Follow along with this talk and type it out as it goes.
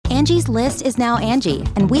Angie's List is now Angie,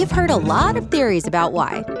 and we've heard a lot of theories about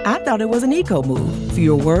why. I thought it was an eco move.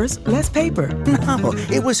 Fewer words, less paper. No,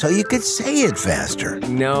 it was so you could say it faster.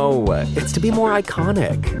 No, it's to be more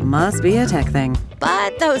iconic. Must be a tech thing.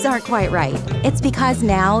 But those aren't quite right. It's because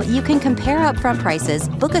now you can compare upfront prices,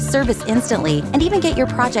 book a service instantly, and even get your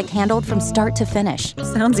project handled from start to finish.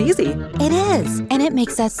 Sounds easy. It is, and it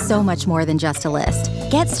makes us so much more than just a list.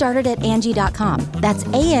 Get started at Angie.com. That's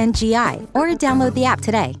ANGI, or download the app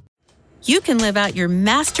today. You can live out your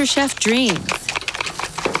MasterChef dreams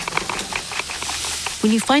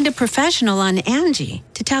when you find a professional on Angie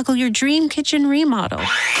to tackle your dream kitchen remodel.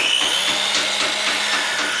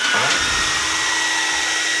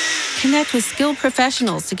 Connect with skilled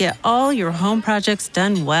professionals to get all your home projects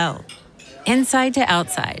done well. Inside to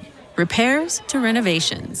outside, repairs to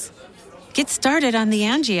renovations. Get started on the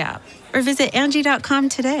Angie app or visit Angie.com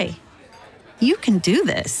today. You can do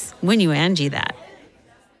this when you Angie that.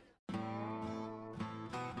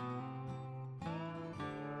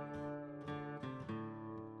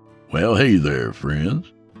 Well, hey there,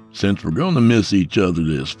 friends. Since we're going to miss each other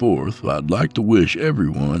this 4th, I'd like to wish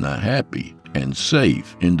everyone a happy and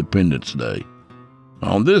safe Independence Day.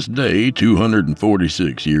 On this day,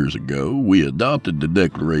 246 years ago, we adopted the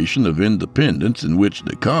Declaration of Independence, in which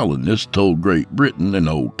the colonists told Great Britain and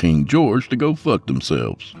old King George to go fuck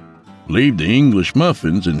themselves. Leave the English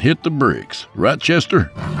muffins and hit the bricks. Right, Chester?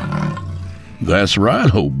 That's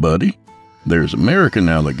right, old buddy. There's American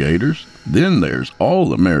alligators, then there's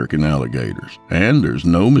all American alligators, and there's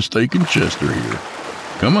no mistaking Chester here.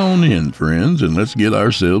 Come on in, friends, and let's get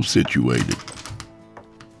ourselves situated.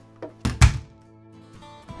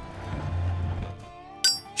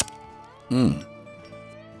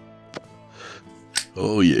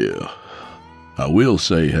 Oh yeah. I will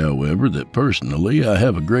say, however, that personally I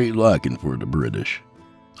have a great liking for the British.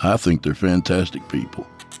 I think they're fantastic people.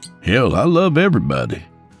 Hell, I love everybody.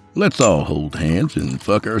 Let's all hold hands and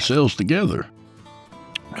fuck ourselves together.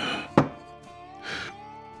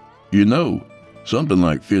 You know, something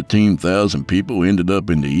like 15,000 people ended up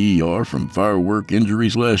in the ER from firework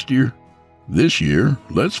injuries last year. This year,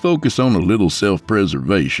 let's focus on a little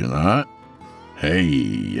self-preservation, alright?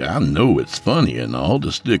 Hey, I know it's funny and all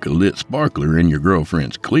to stick a lit sparkler in your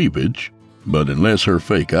girlfriend's cleavage, but unless her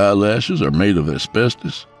fake eyelashes are made of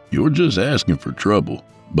asbestos, you're just asking for trouble.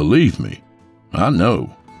 Believe me, I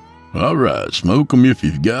know. All right, smoke 'em if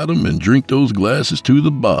you've got 'em and drink those glasses to the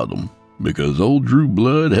bottom, because old Drew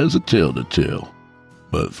Blood has a tale to tell.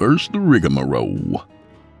 But first, the rigmarole.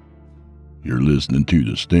 You're listening to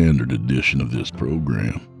the standard edition of this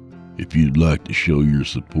program. If you'd like to show your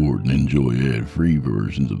support and enjoy ad-free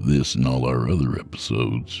versions of this and all our other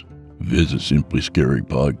episodes, visit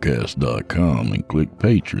simplyscarypodcast.com and click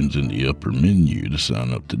Patrons in the upper menu to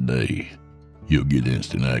sign up today. You'll get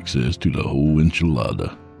instant access to the whole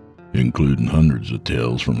enchilada, including hundreds of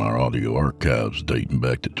tales from our audio archives dating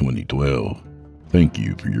back to 2012. Thank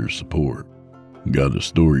you for your support. Got a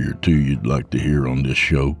story or two you'd like to hear on this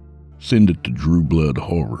show? Send it to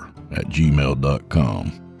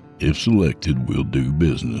drewbloodhorror@gmail.com. If selected, we'll do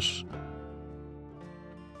business.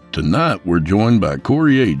 Tonight, we're joined by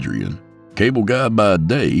Corey Adrian, cable guy by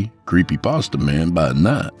day, creepypasta man by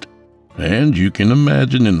night. And you can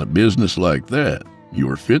imagine in a business like that,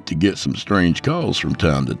 you're fit to get some strange calls from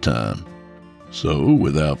time to time. So,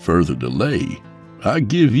 without further delay, I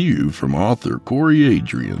give you from author Corey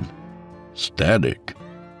Adrian, Static.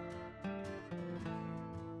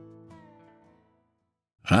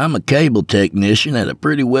 I'm a cable technician at a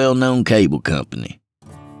pretty well-known cable company.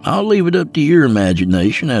 I'll leave it up to your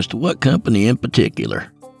imagination as to what company in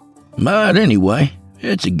particular. But anyway,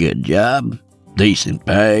 it's a good job. Decent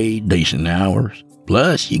pay, decent hours.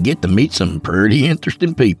 Plus, you get to meet some pretty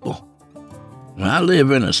interesting people. I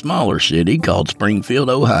live in a smaller city called Springfield,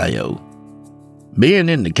 Ohio. Being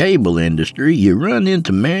in the cable industry, you run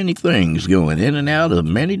into many things going in and out of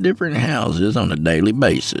many different houses on a daily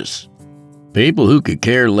basis. People who could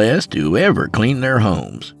care less to ever clean their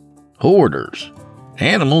homes. Hoarders.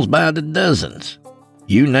 Animals by the dozens.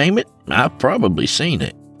 You name it, I've probably seen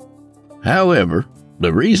it. However,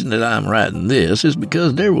 the reason that I'm writing this is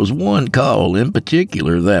because there was one call in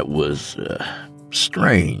particular that was,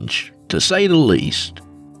 strange, to say the least.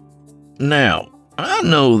 Now, I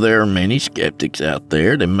know there are many skeptics out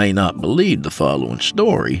there that may not believe the following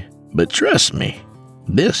story, but trust me,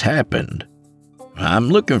 this happened. I'm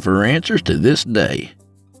looking for answers to this day.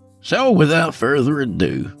 So without further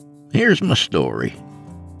ado, here's my story.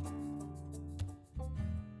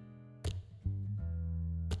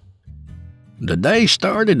 The day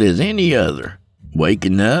started as any other.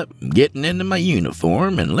 waking up, getting into my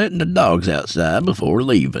uniform, and letting the dogs outside before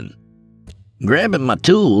leaving. Grabbing my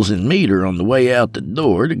tools and meter on the way out the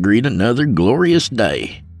door to greet another glorious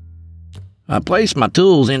day. I placed my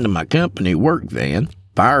tools into my company work van,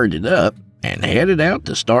 fired it up, and headed out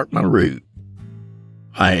to start my route.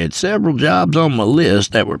 I had several jobs on my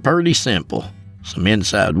list that were pretty simple, some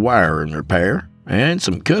inside wiring repair, and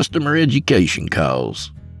some customer education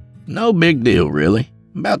calls. No big deal, really.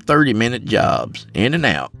 About 30-minute jobs, in and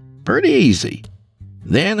out. Pretty easy.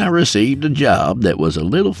 Then I received a job that was a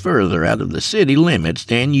little further out of the city limits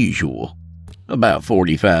than usual. About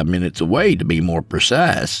 45 minutes away, to be more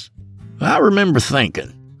precise. I remember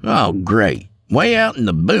thinking, oh great, way out in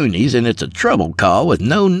the boonies, and it's a trouble call with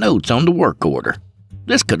no notes on the work order.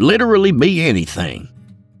 This could literally be anything.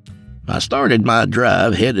 I started my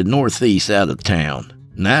drive headed northeast out of town.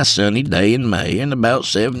 Nice sunny day in May and about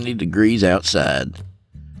 70 degrees outside.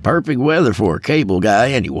 Perfect weather for a cable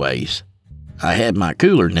guy anyways. I had my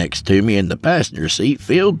cooler next to me in the passenger seat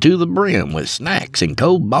filled to the brim with snacks and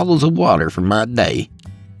cold bottles of water for my day.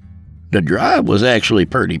 The drive was actually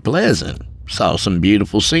pretty pleasant. Saw some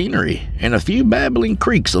beautiful scenery and a few babbling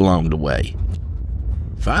creeks along the way.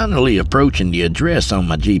 Finally approaching the address on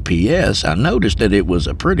my GPS, I noticed that it was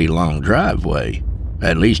a pretty long driveway,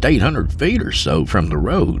 at least 800 feet or so from the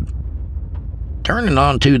road. Turning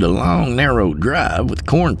onto the long, narrow drive with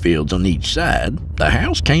cornfields on each side, the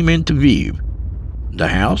house came into view. The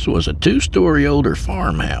house was a 2-story older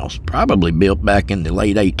farmhouse, probably built back in the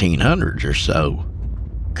late 1800s or so.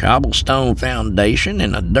 Cobblestone foundation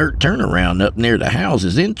and a dirt turnaround up near the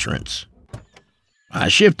house's entrance. I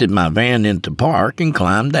shifted my van into park and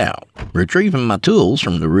climbed out, retrieving my tools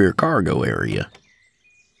from the rear cargo area.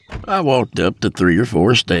 I walked up the 3 or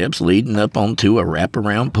 4 steps leading up onto a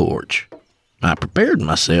wraparound porch. I prepared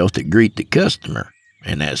myself to greet the customer,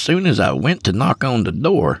 and as soon as I went to knock on the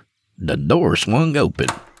door swung open.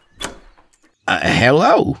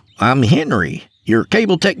 Hello, I'm Henry, your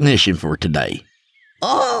cable technician for today.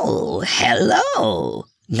 Oh, hello.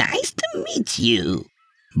 Nice to meet you.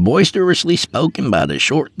 Boisterously spoken by the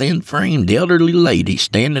short, thin-framed elderly lady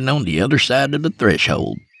standing on the other side of the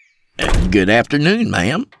threshold. Good afternoon,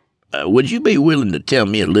 ma'am. Would you be willing to tell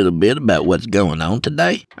me a little bit about what's going on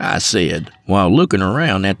today? I said, while looking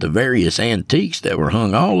around at the various antiques that were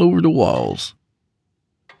hung all over the walls.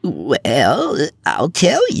 Well, I'll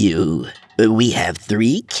tell you. We have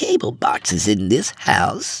 3 cable boxes in this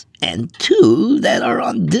house, and 2 that are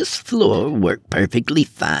on this floor work perfectly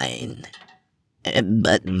fine.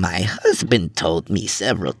 But my husband told me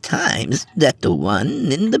several times that the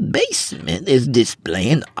one in the basement is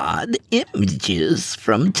displaying odd images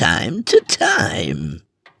from time to time.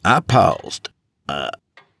 I paused.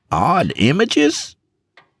 Odd images?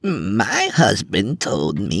 My husband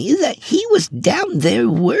told me that he was down there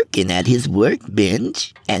working at his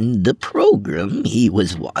workbench, and the program he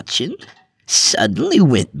was watching suddenly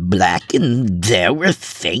went black, and there were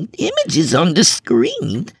faint images on the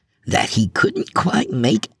screen that he couldn't quite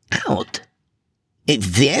make out.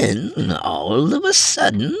 Then, all of a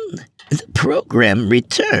sudden, the program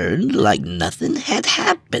returned like nothing had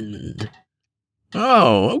happened.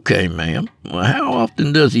 Oh, okay, ma'am. Well, how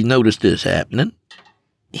often does he notice this happening?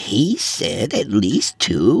 He said at least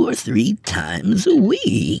 2 or 3 times a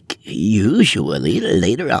week, usually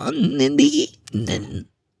later on in the evening.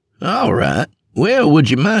 All right. Well, would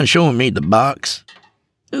you mind showing me the box?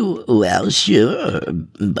 Well, sure,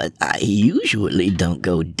 but I usually don't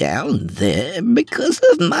go down there because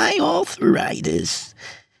of my arthritis.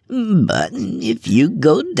 But if you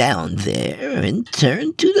go down there and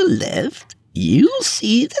turn to the left, you'll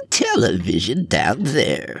see the television down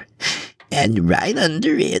there. And right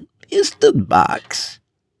under it is the box.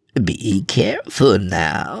 Be careful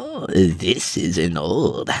now. This is an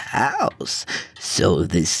old house, so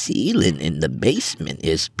the ceiling in the basement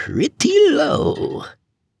is pretty low.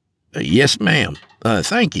 Yes, ma'am.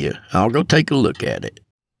 Thank you. I'll go take a look at it.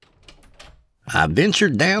 I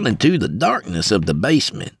ventured down into the darkness of the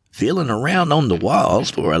basement, feeling around on the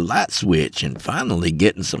walls for a light switch and finally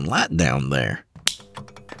getting some light down there.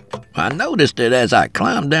 I noticed that as I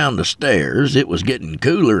climbed down the stairs, it was getting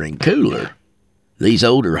cooler and cooler. These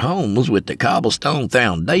older homes with the cobblestone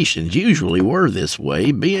foundations usually were this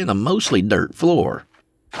way, being a mostly dirt floor.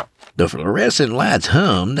 The fluorescent lights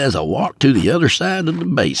hummed as I walked to the other side of the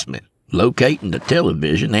basement, locating the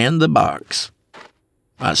television and the box.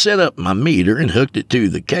 I set up my meter and hooked it to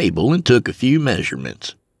the cable and took a few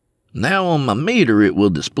measurements. Now on my meter it will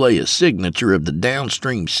display a signature of the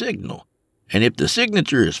downstream signal, and if the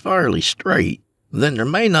signature is fairly straight, then there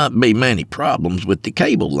may not be many problems with the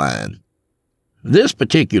cable line. This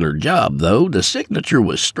particular job, though, the signature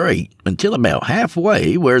was straight until about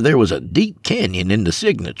halfway where there was a deep canyon in the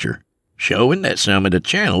signature, showing that some of the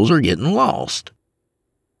channels are getting lost.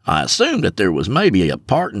 I assumed that there was maybe a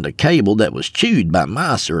part in the cable that was chewed by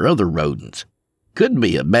mice or other rodents. Could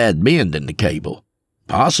be a bad bend in the cable.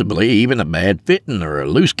 Possibly even a bad fitting or a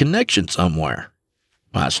loose connection somewhere.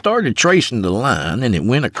 I started tracing the line and it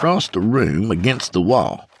went across the room against the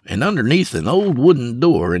wall and underneath an old wooden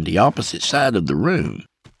door in the opposite side of the room.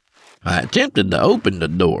 I attempted to open the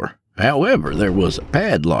door. However, there was a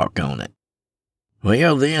padlock on it.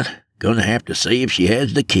 Well then, gonna have to see if she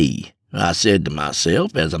has the key, I said to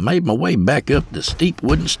myself as I made my way back up the steep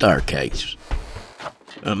wooden staircase.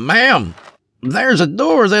 Ma'am, there's a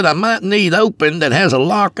door that I might need open that has a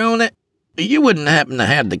lock on it. You wouldn't happen to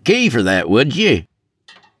have the key for that, would you?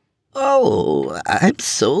 Oh, I'm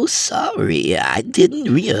so sorry. I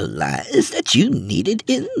didn't realize that you needed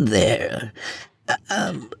in there.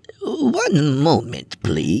 One moment,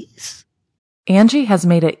 please. Angie has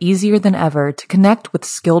made it easier than ever to connect with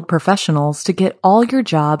skilled professionals to get all your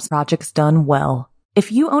jobs projects done well. If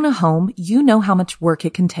you own a home, you know how much work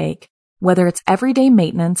it can take, whether it's everyday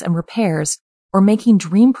maintenance and repairs or making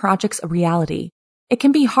dream projects a reality. It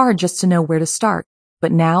can be hard just to know where to start,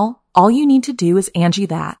 but now all you need to do is Angie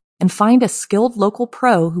that and find a skilled local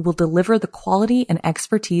pro who will deliver the quality and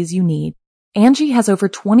expertise you need. Angie has over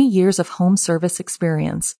 20 years of home service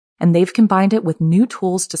experience, and they've combined it with new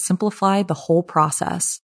tools to simplify the whole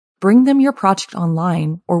process. Bring them your project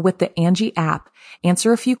online or with the Angie app,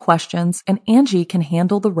 answer a few questions, and Angie can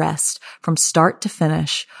handle the rest from start to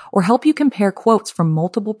finish or help you compare quotes from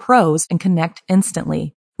multiple pros and connect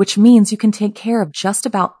instantly, which means you can take care of just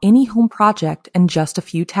about any home project in just a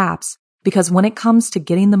few taps. Because when it comes to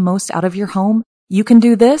getting the most out of your home, you can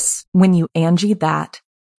do this when you Angie that.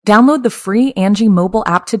 Download the free Angie mobile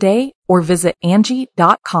app today or visit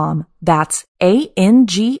Angie.com. That's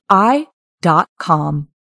ANGI.com.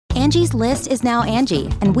 Angie's List is now Angie,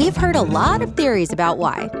 and we've heard a lot of theories about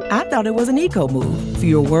why. I thought it was an eco move.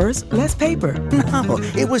 Fewer words, less paper. No,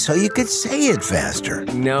 it was so you could say it faster.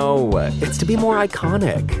 No, it's to be more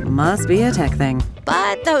iconic. Must be a tech thing.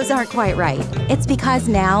 But those aren't quite right. It's because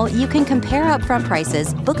now you can compare upfront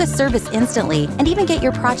prices, book a service instantly, and even get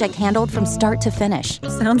your project handled from start to finish.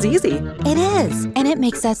 Sounds easy. It is, and it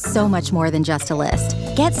makes us so much more than just a list.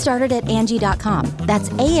 Get started at Angie.com. That's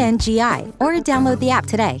ANGI, or download the app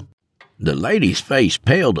today. The lady's face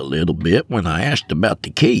paled a little bit when I asked about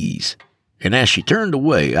the keys, and as she turned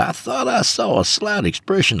away, I thought I saw a slight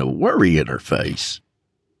expression of worry in her face.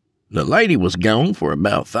 The lady was gone for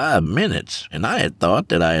about 5 minutes, and I had thought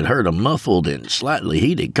that I had heard a muffled and slightly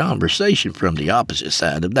heated conversation from the opposite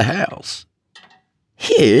side of the house.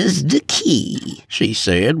 Here's the key, she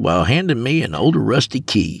said while handing me an older rusty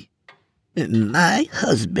key. My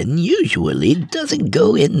husband usually doesn't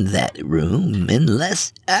go in that room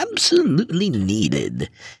unless absolutely needed.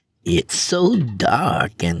 It's so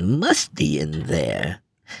dark and musty in there.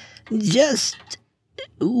 Just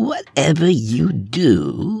whatever you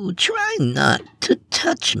do, try not to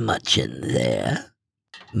touch much in there.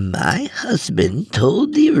 My husband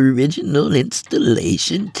told the original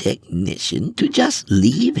installation technician to just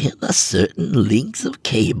leave him a certain length of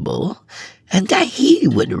cable, and that he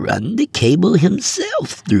would run the cable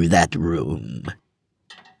himself through that room.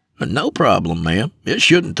 No problem, ma'am. It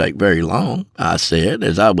shouldn't take very long, I said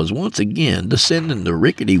as I was once again descending the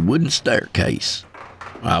rickety wooden staircase.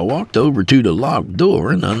 I walked over to the locked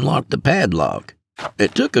door and unlocked the padlock.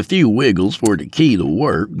 It took a few wiggles for the key to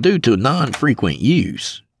work due to non-frequent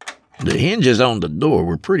use. The hinges on the door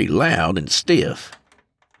were pretty loud and stiff.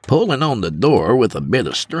 Pulling on the door with a bit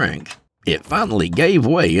of strength, it finally gave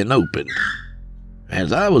way and opened.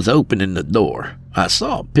 As I was opening the door, I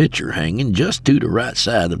saw a picture hanging just to the right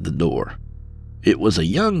side of the door. It was a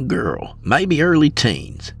young girl, maybe early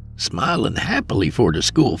teens, smiling happily for the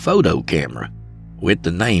school photo camera, with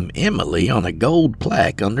the name Emily on a gold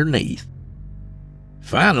plaque underneath.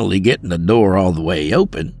 Finally getting the door all the way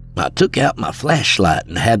open, I took out my flashlight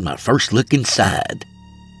and had my first look inside.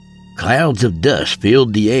 Clouds of dust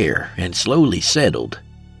filled the air and slowly settled.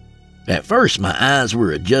 At first, my eyes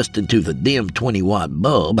were adjusting to the dim 20-watt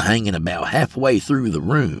bulb hanging about halfway through the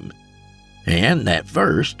room. And at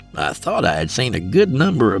first, I thought I had seen a good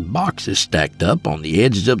number of boxes stacked up on the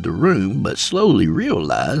edges of the room, but slowly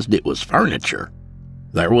realized it was furniture.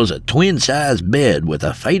 There was a twin-size bed with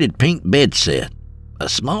a faded pink bed set, a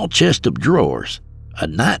small chest of drawers, a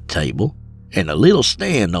night table, and a little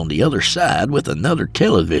stand on the other side with another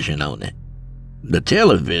television on it. The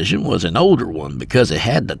television was an older one because it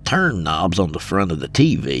had the turn knobs on the front of the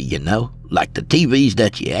TV, like the TVs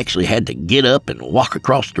that you actually had to get up and walk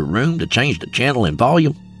across the room to change the channel and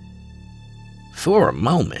volume. For a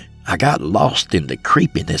moment, I got lost in the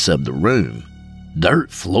creepiness of the room.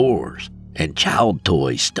 Dirt floors and child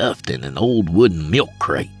toys stuffed in an old wooden milk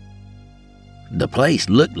crate. The place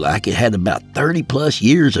looked like it had about 30+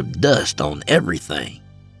 years of dust on everything.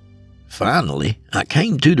 Finally, I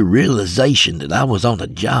came to the realization that I was on a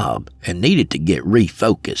job and needed to get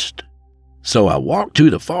refocused. So I walked to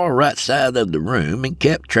the far right side of the room and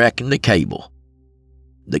kept tracking the cable.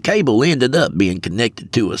 The cable ended up being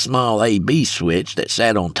connected to a small AB switch that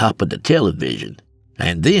sat on top of the television,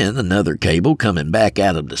 and then another cable coming back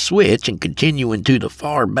out of the switch and continuing to the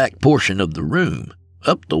far back portion of the room,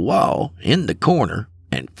 up the wall, in the corner,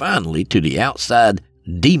 and finally to the outside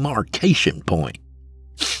demarcation point.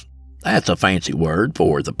 That's a fancy word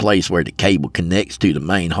for the place where the cable connects to the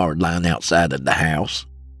main hard line outside of the house.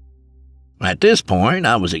 At this point,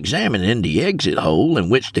 I was examining the exit hole in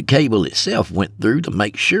which the cable itself went through to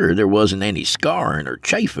make sure there wasn't any scarring or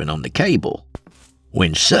chafing on the cable,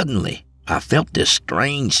 when suddenly I felt this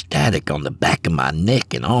strange static on the back of my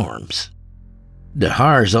neck and arms. The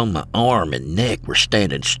hairs on my arm and neck were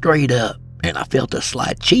standing straight up, and I felt a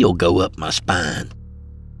slight chill go up my spine.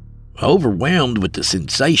 Overwhelmed with the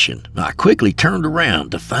sensation, I quickly turned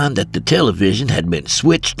around to find that the television had been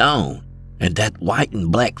switched on, and that white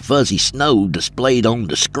and black fuzzy snow displayed on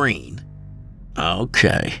the screen.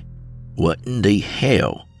 Okay, what in the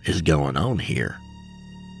hell is going on here?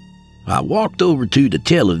 I walked over to the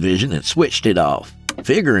television and switched it off,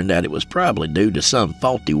 figuring that it was probably due to some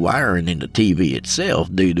faulty wiring in the TV itself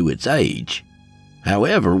due to its age.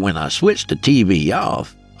 However, when I switched the TV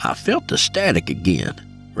off, I felt the static again,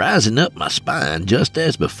 rising up my spine just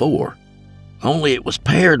as before. Only it was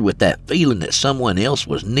paired with that feeling that someone else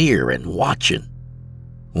was near and watching.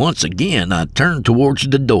 Once again, I turned towards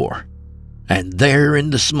the door, and there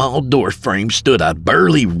in the small door frame stood a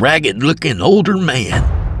burly, ragged-looking older man.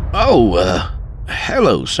 "Oh,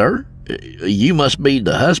 hello, sir. You must be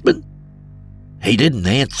the husband?" He didn't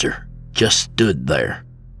answer, just stood there.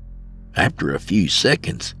 After a few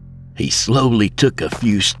seconds, he slowly took a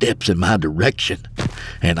few steps in my direction,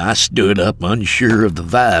 and I stood up unsure of the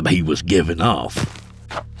vibe he was giving off.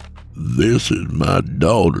 "This is my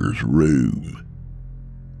daughter's room.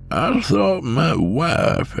 I thought my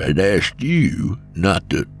wife had asked you not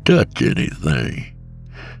to touch anything.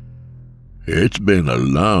 It's been a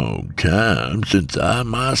long time since I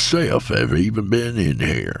myself have even been in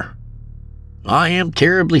here." "I am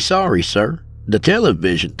terribly sorry, sir. The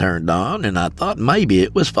television turned on, and I thought maybe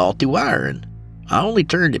it was faulty wiring. I only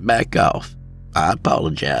turned it back off. I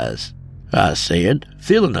apologize," I said,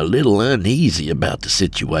 feeling a little uneasy about the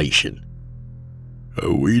situation.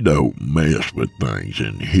 "We don't mess with things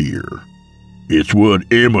in here. It's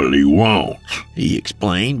what Emily wants," he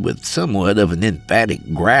explained with somewhat of an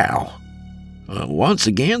emphatic growl. "Once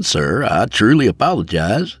again, sir, I truly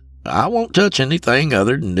apologize. I won't touch anything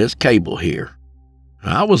other than this cable here."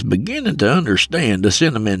 I was beginning to understand the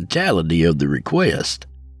sentimentality of the request.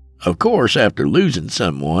 Of course, after losing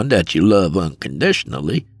someone that you love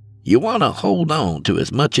unconditionally, you want to hold on to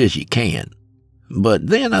as much as you can. But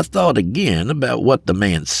then I thought again about what the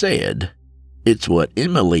man said. It's what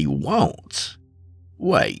Emily wants.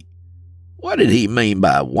 Wait, what did he mean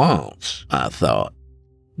by wants? I thought.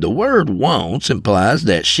 The word wants implies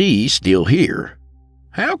that she's still here.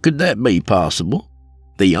 How could that be possible?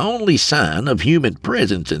 The only sign of human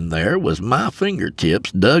presence in there was my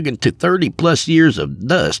fingertips dug into 30+ years of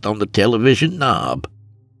dust on the television knob.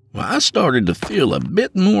 I started to feel a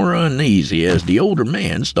bit more uneasy as the older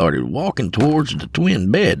man started walking towards the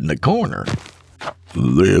twin bed in the corner.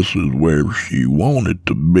 "This is where she wanted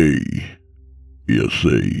to be. You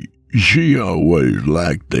see, she always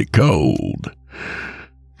liked the cold.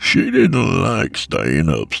 She didn't like staying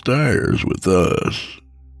upstairs with us.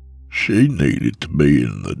 She needed to be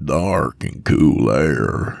in the dark and cool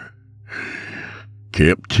air.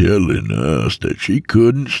 Kept telling us that she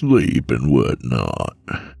couldn't sleep and whatnot.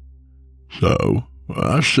 So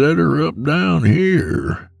I set her up down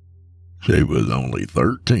here. She was only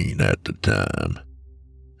 13 at the time,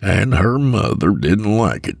 and her mother didn't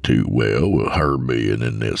like it too well with her being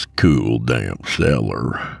in this cool, damp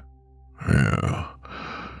cellar. Yeah,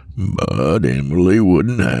 but Emily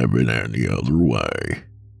wouldn't have it any other way."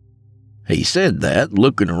 He said that,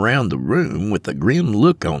 looking around the room with a grim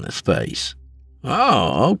look on his face.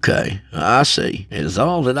 "Oh, okay, I see," is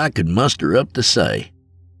all that I could muster up to say.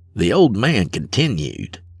 The old man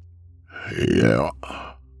continued. "Yeah,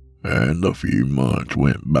 and a few months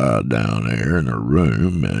went by down there in her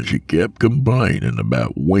room, and she kept complaining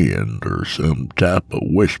about wind or some type of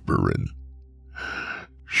whispering.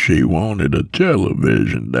 She wanted a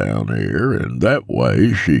television down here, and that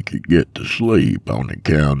way she could get to sleep on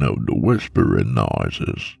account of the whispering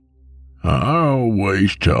noises. I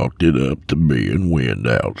always chalked it up to being wind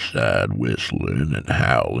outside whistling and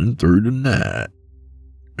howling through the night.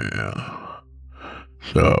 Yeah.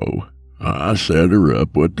 So I set her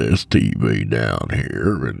up with this TV down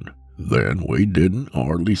here, and then we didn't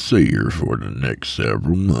hardly see her for the next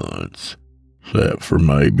several months, except for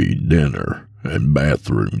maybe dinner and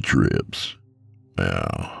bathroom trips.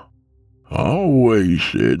 Now, always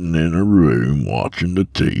sitting in a room watching the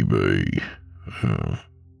TV.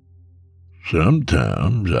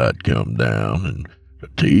 Sometimes I'd come down and the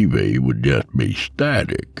TV would just be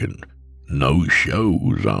static and no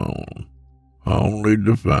shows on, only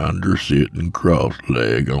to find her sitting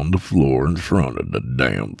cross-legged on the floor in front of the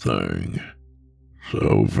damn thing.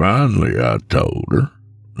 So finally I told her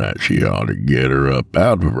that she ought to get her up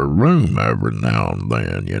out of her room every now and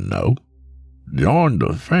then, you know. Join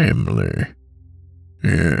the family.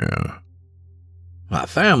 Yeah. I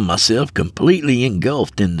found myself completely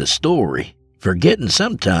engulfed in the story, forgetting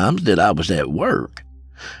sometimes that I was at work.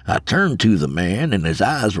 I turned to the man, and his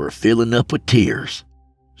eyes were filling up with tears.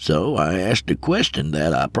 So I asked a question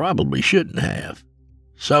that I probably shouldn't have.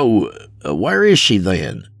 So, where is she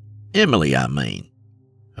then? Emily, I mean.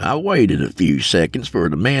 I waited a few seconds for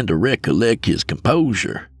the man to recollect his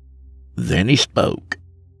composure. Then he spoke.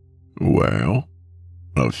 Well,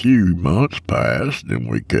 a few months passed, and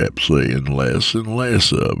we kept seeing less and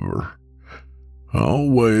less of her.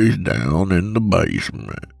 Always down in the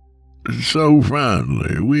basement. So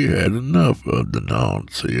finally, we had enough of the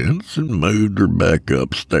nonsense and moved her back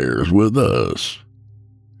upstairs with us.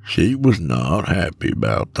 She was not happy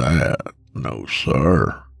about that. No,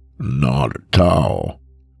 sir. Not at all.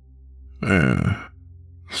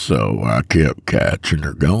 So I kept catching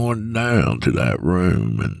her going down to that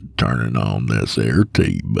room and turning on this air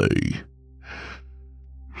TV.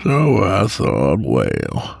 So I thought,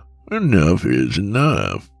 well, enough is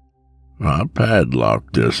enough. I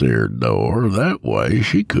padlocked this air door, that way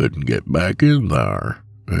she couldn't get back in there.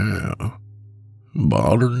 Yeah.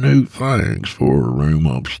 Bought her new things for her room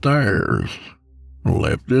upstairs.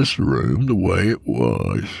 Left this room the way it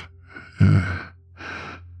was.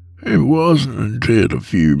 It wasn't until a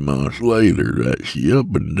few months later that she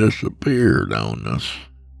up and disappeared on us.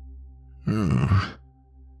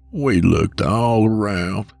 We looked all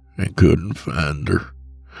around and couldn't find her.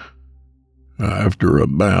 After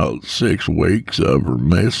about 6 weeks of her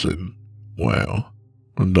missing, well,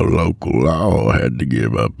 the local law had to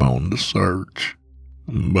give up on the search.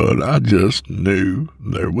 But I just knew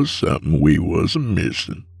there was something we wasn't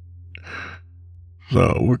missing.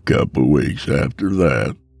 So a couple weeks after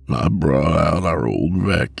that, I brought out our old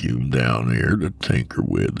vacuum down here to tinker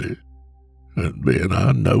with it. And then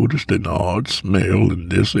I noticed an odd smell in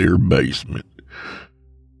this here basement.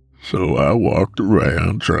 So I walked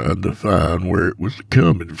around trying to find where it was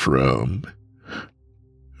coming from.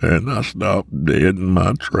 And I stopped dead in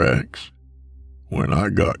my tracks when I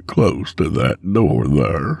got close to that door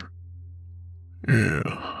there.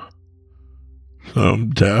 Yeah.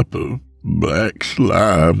 Some type of black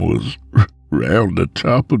slime was round the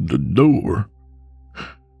top of the door,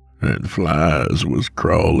 and flies was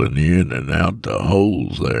crawling in and out the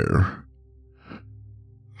holes there.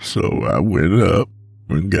 So I went up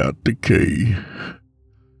and got the key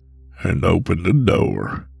and opened the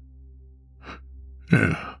door.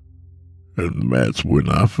 Yeah, and that's when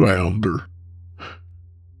I found her,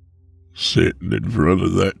 sitting in front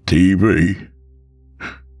of that TV,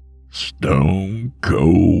 stone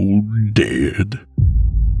cold dead.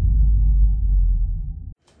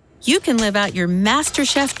 You can live out your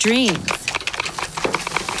MasterChef dreams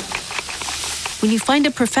when you find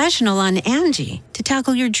a professional on Angie to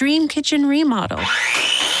tackle your dream kitchen remodel.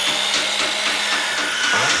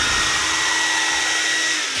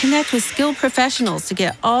 Connect with skilled professionals to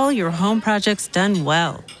get all your home projects done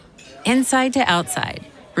well. Inside to outside,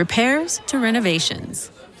 repairs to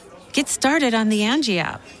renovations. Get started on the Angie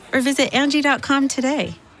app or visit Angie.com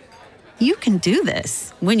today. You can do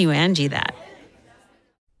this when you Angie that.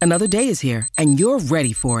 Another day is here, and you're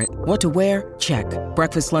ready for it. What to wear? Check.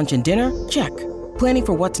 Breakfast, lunch, and dinner? Check. Planning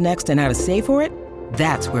for what's next and how to save for it?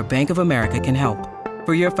 That's where Bank of America can help.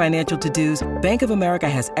 For your financial to-dos, Bank of America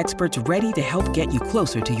has experts ready to help get you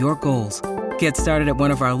closer to your goals. Get started at one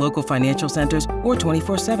of our local financial centers or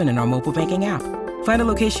 24/7 in our mobile banking app. Find a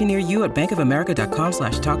location near you at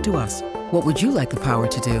bankofamerica.com/talktous. What would you like the power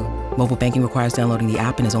to do? Mobile banking requires downloading the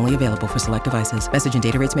app and is only available for select devices. Message and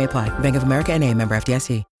data rates may apply. Bank of America N.A., member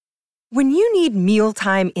FDIC. When you need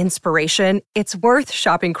mealtime inspiration, it's worth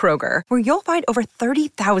shopping Kroger, where you'll find over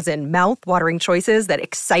 30,000 mouth-watering choices that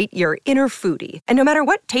excite your inner foodie. And no matter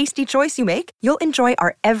what tasty choice you make, you'll enjoy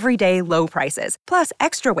our everyday low prices, plus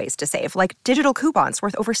extra ways to save, like digital coupons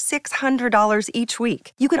worth over $600 each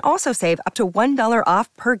week. You can also save up to $1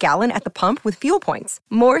 off per gallon at the pump with fuel points.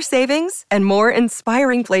 More savings and more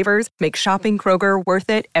inspiring flavors make shopping Kroger worth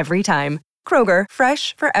it every time. Kroger,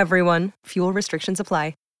 fresh for everyone. Fuel restrictions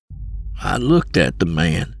apply. I looked at the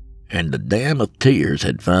man, and the dam of tears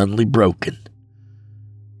had finally broken.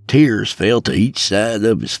 Tears fell to each side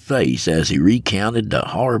of his face as he recounted the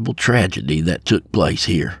horrible tragedy that took place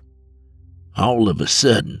here. All of a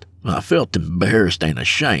sudden, I felt embarrassed and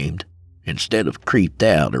ashamed, instead of creeped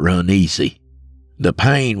out or uneasy. The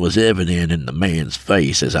pain was evident in the man's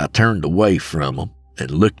face as I turned away from him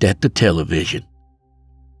and looked at the television.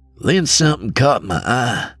 Then something caught my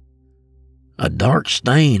eye. A dark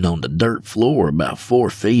stain on the dirt floor about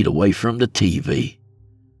 4 feet away from the TV.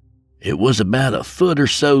 It was about a foot or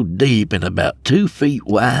so deep and about 2 feet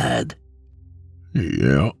wide.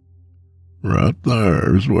 Yeah, right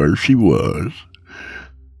there's where she was,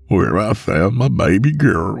 where I found my baby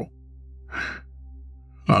girl.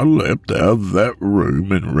 I leapt out of that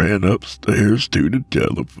room and ran upstairs to the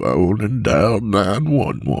telephone and dialed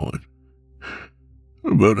 911.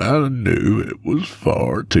 But I knew it was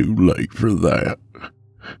far too late for that.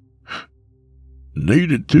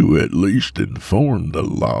 Needed to at least inform the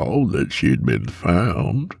law that she had been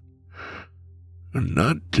found.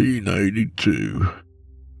 1982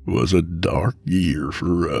 was a dark year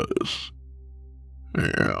for us.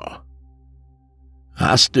 Yeah.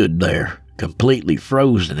 I stood there, completely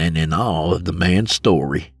frozen and in awe of the man's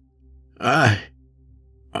story.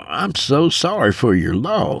 I'm so sorry for your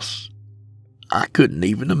loss. I couldn't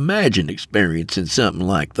even imagine experiencing something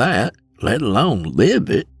like that, let alone live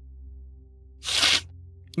it.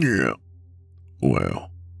 Yeah.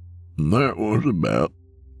 Well, that was about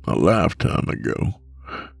a lifetime ago.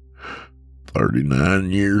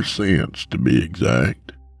 39 years since, to be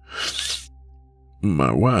exact.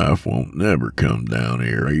 My wife won't never come down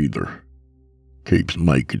here either. Keeps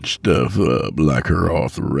making stuff up like her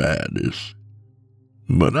arthritis.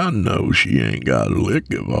 But I know she ain't got a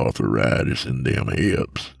lick of arthritis in them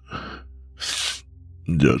hips.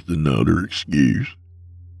 Just another excuse.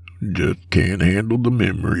 Just can't handle the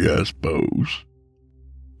memory, I suppose.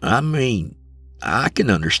 I mean, I can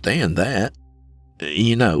understand that.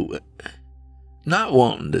 You know, not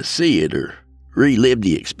wanting to see it or relive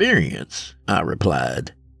the experience, I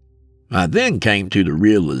replied. I then came to the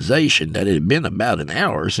realization that it had been about an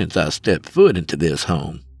hour since I stepped foot into this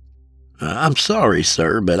home. I'm sorry,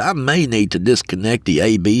 sir, but I may need to disconnect the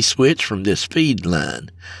AB switch from this feed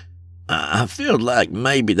line. I feel like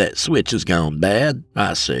maybe that switch has gone bad,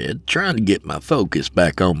 I said, trying to get my focus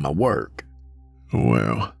back on my work.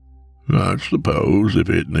 Well, I suppose if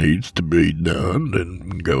it needs to be done,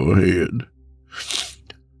 then go ahead.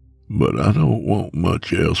 But I don't want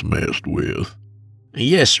much else messed with.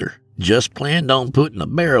 Yes, sir. Just planned on putting a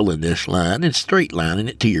barrel in this line and straight lining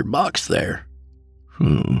it to your box there.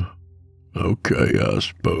 Okay, I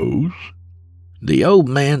suppose. The old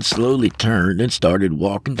man slowly turned and started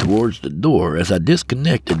walking towards the door as I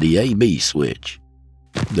disconnected the AB switch.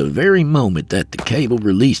 The very moment that the cable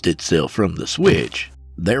released itself from the switch,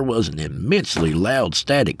 there was an immensely loud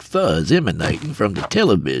static fuzz emanating from the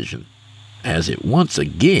television, as it once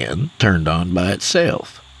again turned on by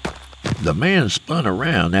itself. The man spun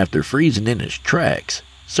around after freezing in his tracks,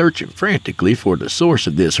 searching frantically for the source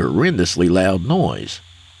of this horrendously loud noise.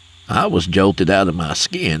 I was jolted out of my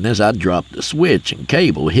skin as I dropped the switch and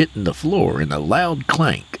cable hitting the floor in a loud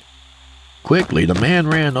clank. Quickly, the man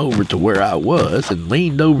ran over to where I was and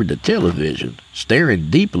leaned over the television, staring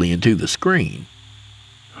deeply into the screen.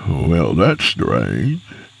 Well, that's strange.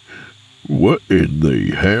 What in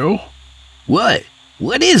the hell? What?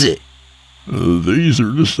 What is it? These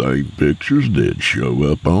are the same pictures that show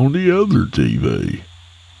up on the other TV.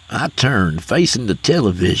 I turned, facing the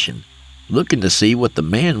television, looking to see what the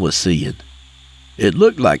man was seeing. It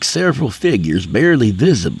looked like several figures barely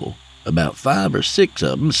visible, about 5 or 6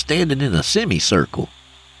 of them standing in a semicircle.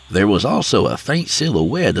 There was also a faint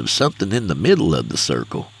silhouette of something in the middle of the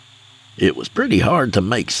circle. It was pretty hard to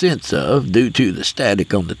make sense of due to the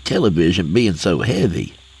static on the television being so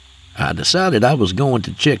heavy. I decided I was going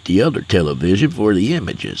to check the other television for the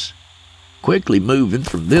images. Quickly moving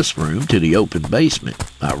from this room to the open basement,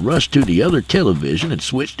 I rushed to the other television and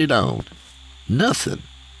switched it on. Nothing.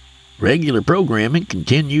 Regular programming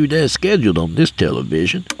continued as scheduled on this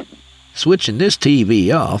television. Switching this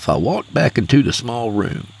TV off, I walked back into the small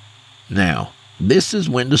room. Now, this is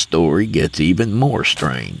when the story gets even more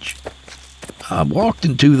strange. I walked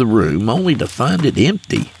into the room only to find it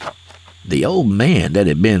empty. The old man that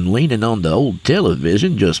had been leaning on the old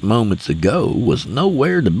television just moments ago was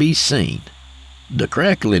nowhere to be seen. The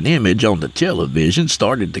crackling image on the television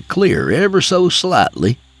started to clear ever so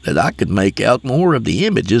slightly that I could make out more of the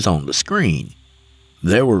images on the screen.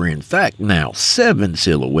 There were in fact now 7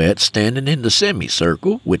 silhouettes standing in the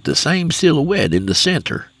semicircle with the same silhouette in the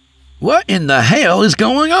center. What in the hell is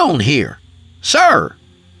going on here? Sir!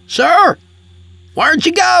 Sir! Where'd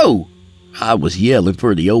you go? I was yelling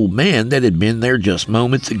for the old man that had been there just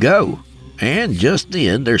moments ago. And just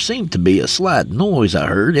then there seemed to be a slight noise I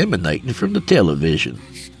heard emanating from the television.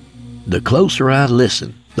 The closer I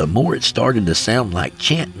listened, the more it started to sound like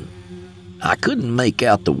chanting. I couldn't make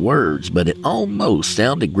out the words, but it almost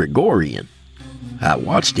sounded Gregorian. I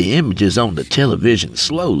watched the images on the television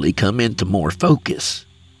slowly come into more focus.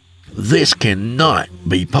 This cannot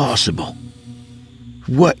be possible.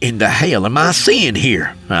 What in the hell am I seeing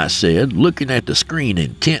here? I said, looking at the screen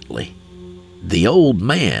intently. The old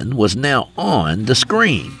man was now on the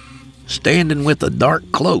screen, standing with a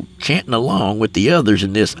dark cloak, chanting along with the others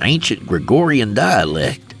in this ancient Gregorian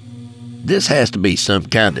dialect. This has to be some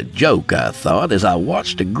kind of joke, I thought, as I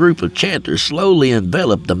watched a group of chanters slowly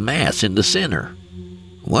envelop the mass in the center.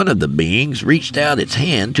 One of the beings reached out its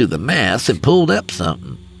hand to the mass and pulled up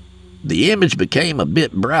something. The image became a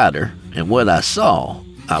bit brighter, and what I saw,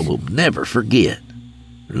 I will never forget.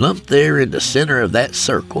 Lumped there in the center of that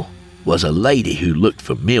circle was a lady who looked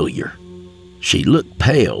familiar. She looked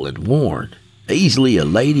pale and worn, easily a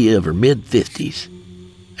lady of her mid-50s.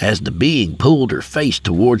 As the being pulled her face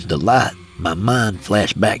towards the light, my mind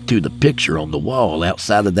flashed back to the picture on the wall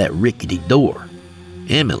outside of that rickety door.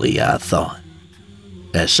 Emily, I thought.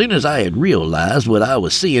 As soon as I had realized what I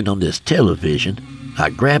was seeing on this television, I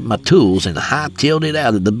grabbed my tools and hightailed it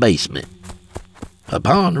out of the basement.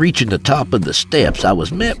 Upon reaching the top of the steps, I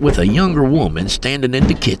was met with a younger woman standing in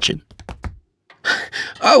the kitchen.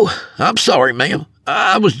 Oh, I'm sorry, ma'am.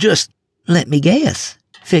 I was just... Let me guess.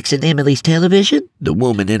 Fixing Emily's television? The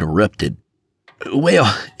woman interrupted.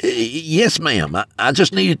 Well, yes, ma'am. I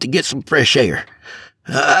just needed to get some fresh air.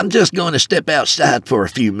 I'm just going to step outside for a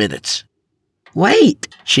few minutes. Wait,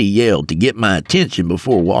 she yelled to get my attention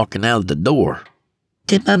before walking out of the door.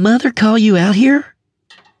 Did my mother call you out here?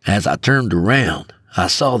 As I turned around, I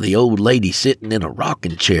saw the old lady sitting in a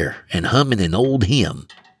rocking chair and humming an old hymn.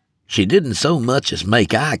 She didn't so much as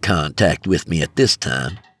make eye contact with me at this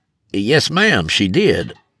time. Yes, ma'am, she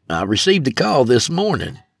did. I received a call this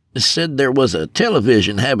morning. It said there was a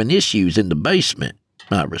television having issues in the basement,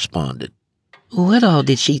 I responded. What all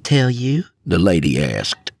did she tell you? The lady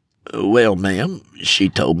asked. Well, ma'am, she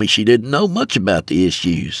told me she didn't know much about the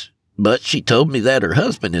issues, but she told me that her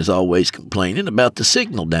husband is always complaining about the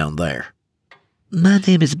signal down there. My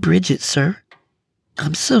name is Bridget, sir.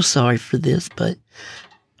 I'm so sorry for this, but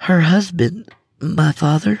her husband, my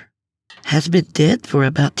father, has been dead for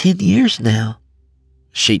about 10 years now.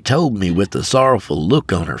 She told me with a sorrowful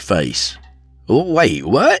look on her face. Wait,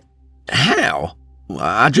 what? How?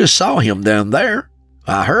 I just saw him down there.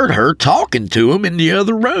 I heard her talking to him in the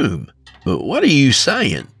other room. But what are you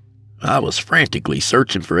saying? I was frantically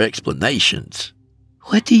searching for explanations.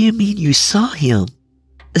 What do you mean you saw him?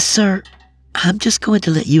 Sir, I'm just going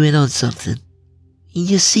to let you in on something.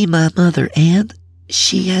 You see, my mother, Anne,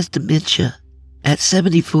 she has dementia at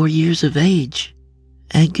 74 years of age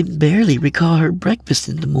and can barely recall her breakfast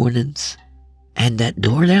in the mornings. And that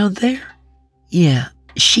door down there? Yeah,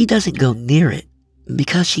 she doesn't go near it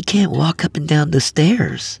because she can't walk up and down the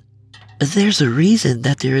stairs. There's a reason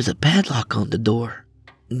that there is a padlock on the door.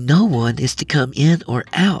 No one is to come in or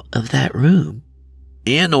out of that room.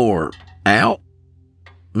 In or out?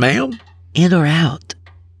 Ma'am? In or out.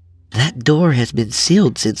 That door has been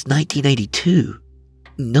sealed since 1982.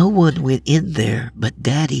 No one went in there but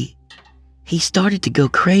Daddy. He started to go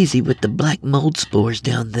crazy with the black mold spores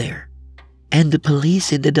down there. And the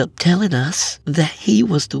police ended up telling us that he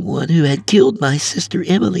was the one who had killed my sister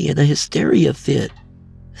Emily in a hysteria fit.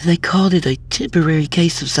 They called it a temporary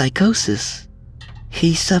case of psychosis.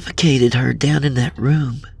 He suffocated her down in that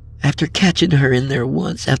room after catching her in there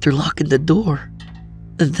once after locking the door.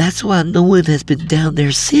 That's why no one has been down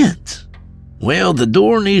there since. Well, the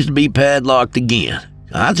door needs to be padlocked again.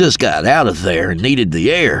 I just got out of there and needed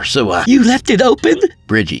the air, so I... You left it open?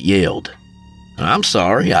 Bridget yelled. I'm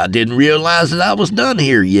sorry, I didn't realize that I was done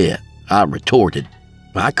here yet, I retorted.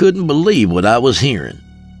 I couldn't believe what I was hearing.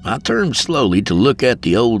 I turned slowly to look at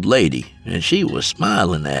the old lady, and she was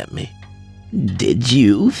smiling at me. Did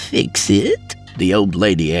you fix it? The old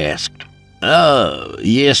lady asked.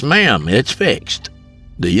 Yes, ma'am, it's fixed."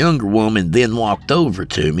 The younger woman then walked over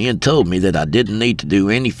to me and told me that I didn't need to do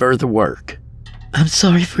any further work. "I'm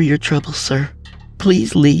sorry for your trouble, sir.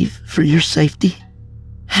 Please leave for your safety.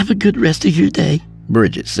 Have a good rest of your day,"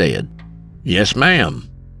 Bridget said. "Yes, ma'am.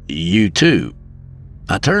 You too."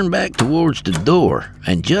 I turned back towards the door,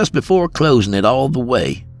 and just before closing it all the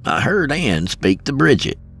way, I heard Ann speak to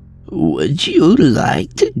Bridget. "Would you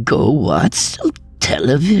like to go watch some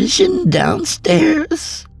television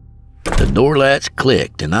downstairs?" The door latch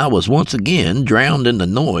clicked, and I was once again drowned in the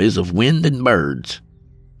noise of wind and birds.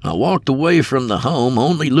 I walked away from the home,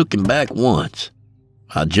 only looking back once.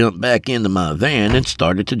 I jumped back into my van and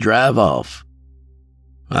started to drive off.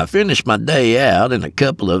 I finished my day out, and a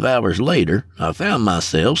couple of hours later, I found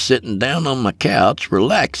myself sitting down on my couch,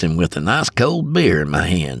 relaxing with a nice cold beer in my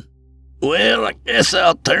hand. Well, I guess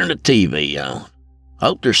I'll turn the TV on.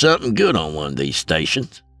 Hope there's something good on one of these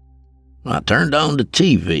stations. I turned on the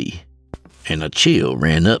TV, and a chill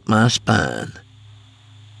ran up my spine.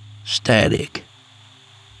 Static.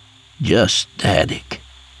 Just static.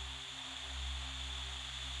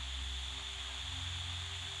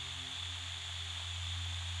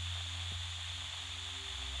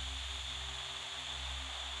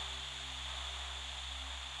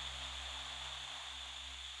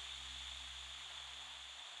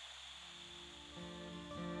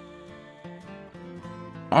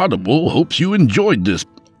 Audible hopes you enjoyed this.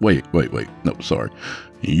 Wait. No, sorry.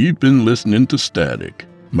 You've been listening to Static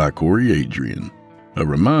by Corey Adrian. A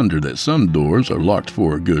reminder that some doors are locked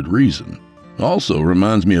for a good reason. Also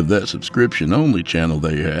reminds me of that subscription-only channel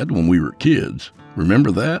they had when we were kids.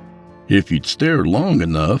 Remember that? If you'd stare long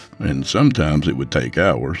enough, and sometimes it would take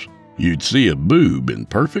hours, you'd see a boob in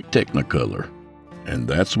perfect Technicolor. And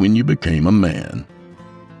that's when you became a man.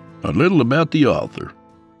 A little about the author.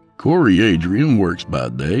 Corey Adrian works by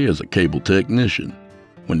day as a cable technician.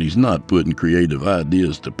 When he's not putting creative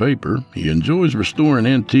ideas to paper, he enjoys restoring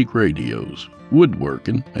antique radios,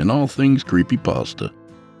 woodworking, and all things creepypasta.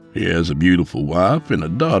 He has a beautiful wife and a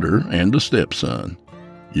daughter and a stepson.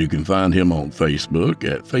 You can find him on Facebook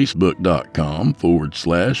at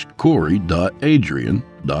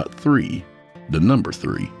facebook.com/Corey.Adrian.3, the number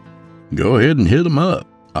 3. Go ahead and hit him up.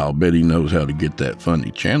 I'll bet he knows how to get that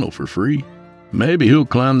funny channel for free. Maybe he'll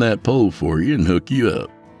climb that pole for you and hook you up.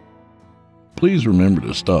 Please remember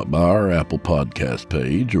to stop by our Apple Podcast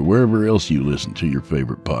page or wherever else you listen to your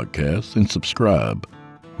favorite podcasts and subscribe.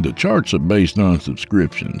 The charts are based on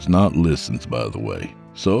subscriptions, not listens, by the way.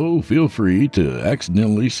 So feel free to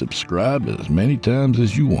accidentally subscribe as many times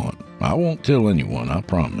as you want. I won't tell anyone, I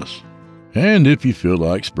promise. And if you feel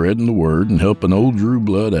like spreading the word and helping old Drew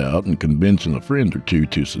Blood out and convincing a friend or two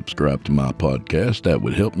to subscribe to my podcast, that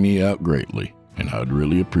would help me out greatly, and I'd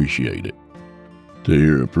really appreciate it. To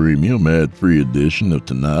hear a premium ad-free edition of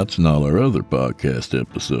tonight's and all our other podcast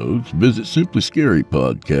episodes, visit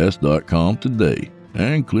simplyscarypodcast.com today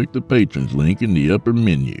and click the patrons link in the upper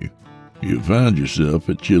menu. You'll find yourself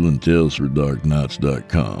at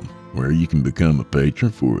chillintalesfordarknights.com, where you can become a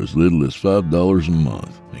patron for as little as $5 a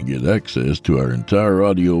month and get access to our entire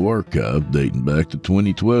audio archive dating back to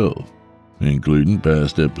 2012. Including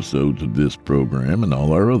past episodes of this program and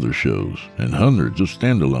all our other shows, and hundreds of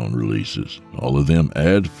standalone releases, all of them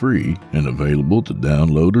ad-free and available to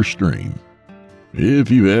download or stream. If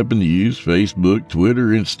you happen to use Facebook, Twitter,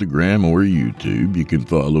 Instagram, or YouTube, you can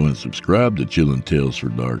follow and subscribe to Chillin' Tales for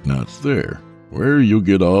Dark Nights there, where you'll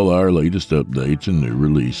get all our latest updates and new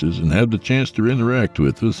releases and have the chance to interact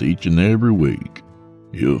with us each and every week.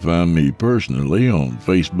 You'll find me personally on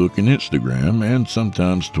Facebook and Instagram, and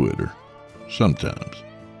sometimes Twitter. Sometimes.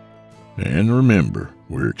 And remember,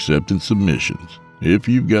 we're accepting submissions. If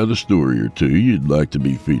you've got a story or two you'd like to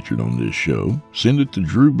be featured on this show, send it to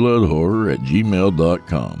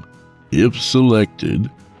drewbloodhorror@gmail.com. If selected,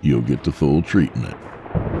 you'll get the full treatment.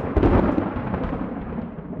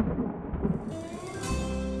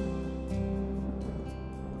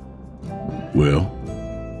 Well,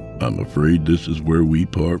 I'm afraid this is where we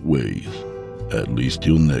part ways, at least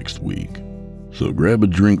till next week. So grab a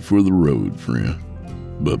drink for the road, friend.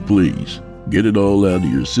 But please, get it all out of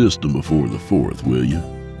your system before the 4th, will you?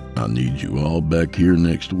 I need you all back here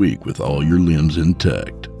next week with all your limbs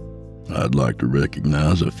intact. I'd like to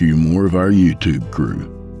recognize a few more of our YouTube crew.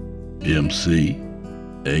 MC,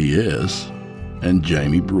 AS, and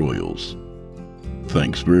Jamie Broyles.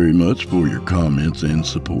 Thanks very much for your comments and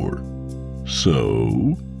support.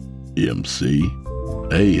 So, MC,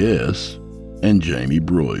 AS, and Jamie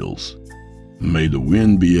Broyles. May the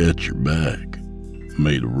wind be at your back.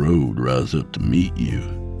 May the road rise up to meet you.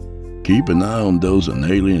 Keep an eye on those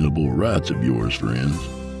inalienable rights of yours, friends.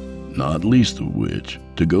 not least of which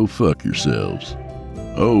to go fuck yourselves.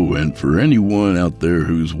 Oh, and for anyone out there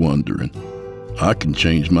who's wondering, I can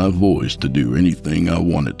change my voice to do anything I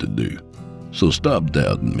want it to do. So stop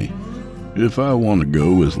doubting me. If I want to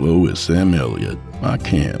go as low as Sam Elliott, I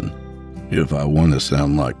can. If I want to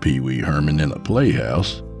sound like Pee Wee Herman in a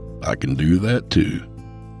playhouse, I can do that too.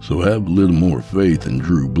 So have a little more faith in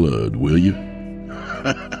Drew Blood, will you?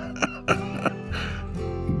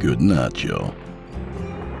 Good night, y'all.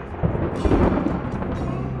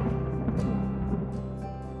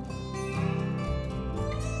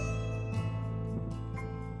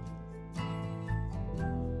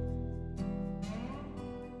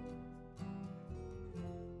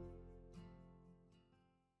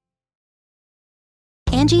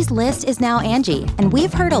 Angie's List is now Angie, and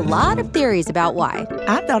we've heard a lot of theories about why.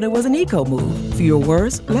 I thought it was an eco move. Fewer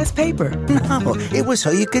words, less paper. No, it was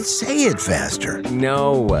so you could say it faster.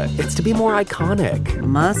 No, it's to be more iconic.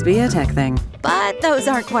 Must be a tech thing. But those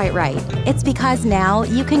aren't quite right. It's because now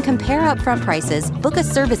you can compare upfront prices, book a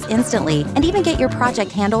service instantly, and even get your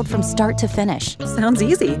project handled from start to finish. Sounds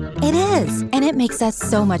easy. It is, and it makes us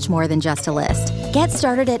so much more than just a list. Get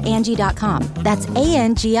started at Angie.com. That's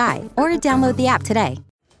ANGI, or download the app today.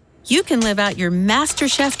 You can live out your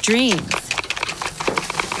MasterChef dreams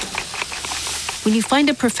when you find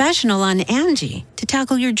a professional on Angie to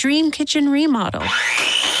tackle your dream kitchen remodel.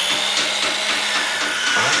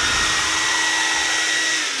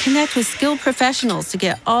 Connect with skilled professionals to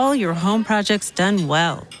get all your home projects done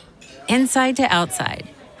well. Inside to outside,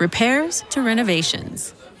 repairs to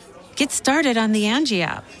renovations. Get started on the Angie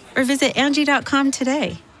app or visit Angie.com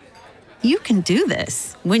today. You can do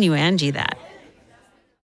this when you Angie that.